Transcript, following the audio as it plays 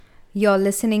You're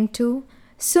listening to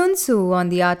Sun Tzu on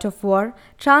the Art of War,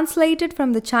 translated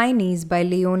from the Chinese by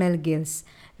Lionel Gills.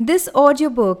 This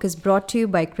audiobook is brought to you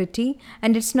by Krity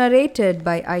and it's narrated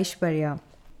by Ishwarya.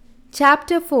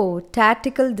 Chapter 4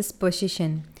 Tactical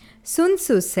Disposition. Sun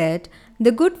Tzu said,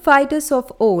 "The good fighters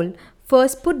of old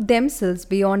first put themselves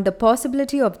beyond the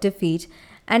possibility of defeat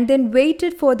and then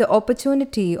waited for the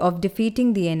opportunity of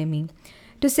defeating the enemy.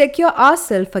 To secure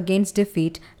ourselves against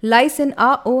defeat lies in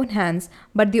our own hands,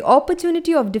 but the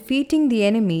opportunity of defeating the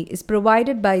enemy is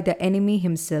provided by the enemy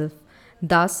himself.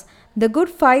 Thus, the good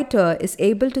fighter is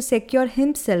able to secure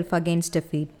himself against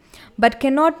defeat, but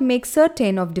cannot make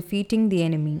certain of defeating the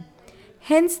enemy.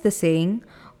 Hence the saying,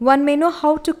 one may know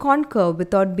how to conquer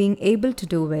without being able to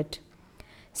do it."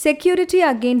 Security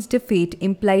against defeat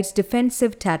implies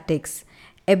defensive tactics.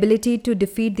 Ability to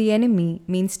defeat the enemy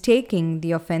means taking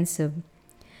the offensive.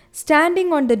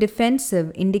 Standing on the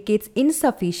defensive indicates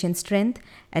insufficient strength,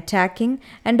 attacking,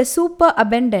 and a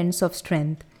superabundance of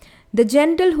strength. The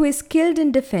general who is skilled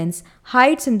in defense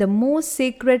hides in the most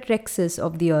sacred recesses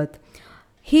of the earth.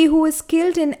 He who is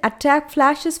skilled in attack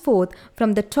flashes forth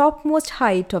from the topmost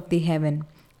height of the heaven.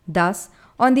 Thus,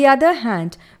 on the other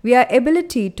hand, we are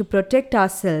ability to protect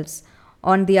ourselves.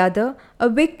 On the other, a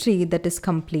victory that is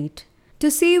complete. To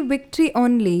see victory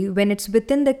only when it's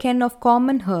within the ken of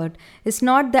common herd is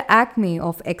not the acme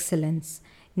of excellence.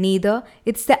 Neither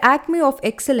it's the acme of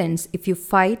excellence if you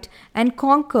fight and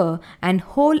conquer and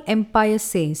whole empire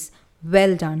says,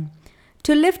 "Well done."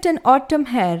 To lift an autumn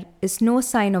hair is no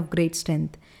sign of great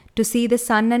strength. To see the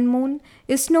sun and moon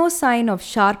is no sign of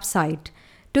sharp sight.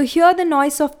 To hear the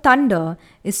noise of thunder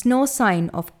is no sign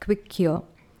of quick ear.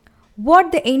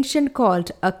 What the ancient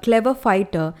called a clever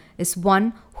fighter is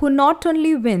one who not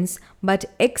only wins but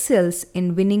excels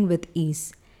in winning with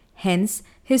ease. Hence,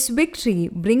 his victory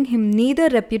brings him neither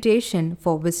reputation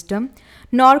for wisdom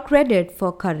nor credit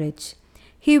for courage.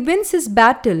 He wins his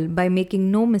battle by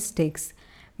making no mistakes.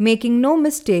 Making no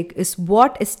mistake is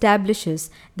what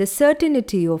establishes the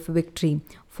certainty of victory,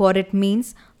 for it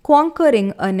means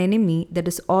conquering an enemy that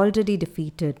is already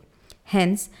defeated.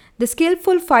 Hence, the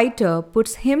skillful fighter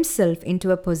puts himself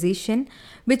into a position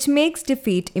which makes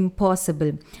defeat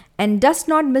impossible and does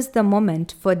not miss the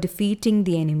moment for defeating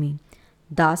the enemy.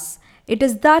 Thus, it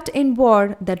is that in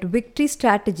war that victory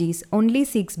strategies only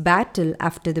seeks battle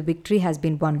after the victory has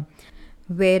been won,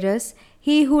 whereas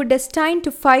he who destined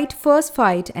to fight first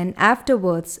fight and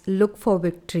afterwards look for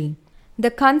victory.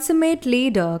 The consummate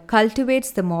leader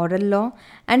cultivates the moral law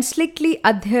and strictly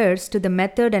adheres to the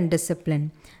method and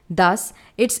discipline. Thus,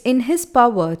 it's in his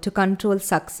power to control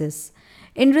success.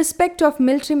 In respect of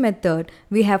military method,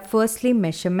 we have firstly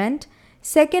measurement,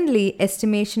 secondly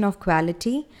estimation of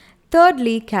quality,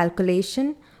 thirdly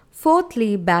calculation,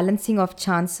 fourthly balancing of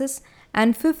chances,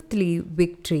 and fifthly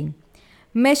victory.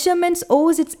 Measurements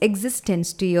owes its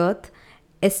existence to earth,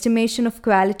 estimation of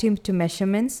quality to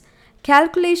measurements,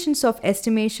 calculations of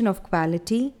estimation of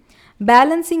quality,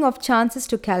 balancing of chances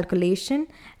to calculation,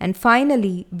 and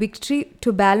finally victory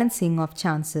to balancing of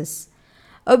chances.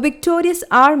 A victorious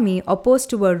army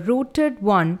opposed to a routed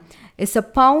one is a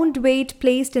pound weight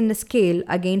placed in a scale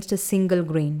against a single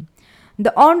grain.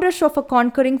 The onrush of a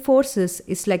conquering forces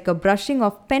is like a brushing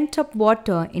of pent-up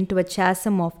water into a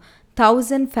chasm of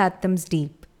 1,000 fathoms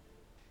deep.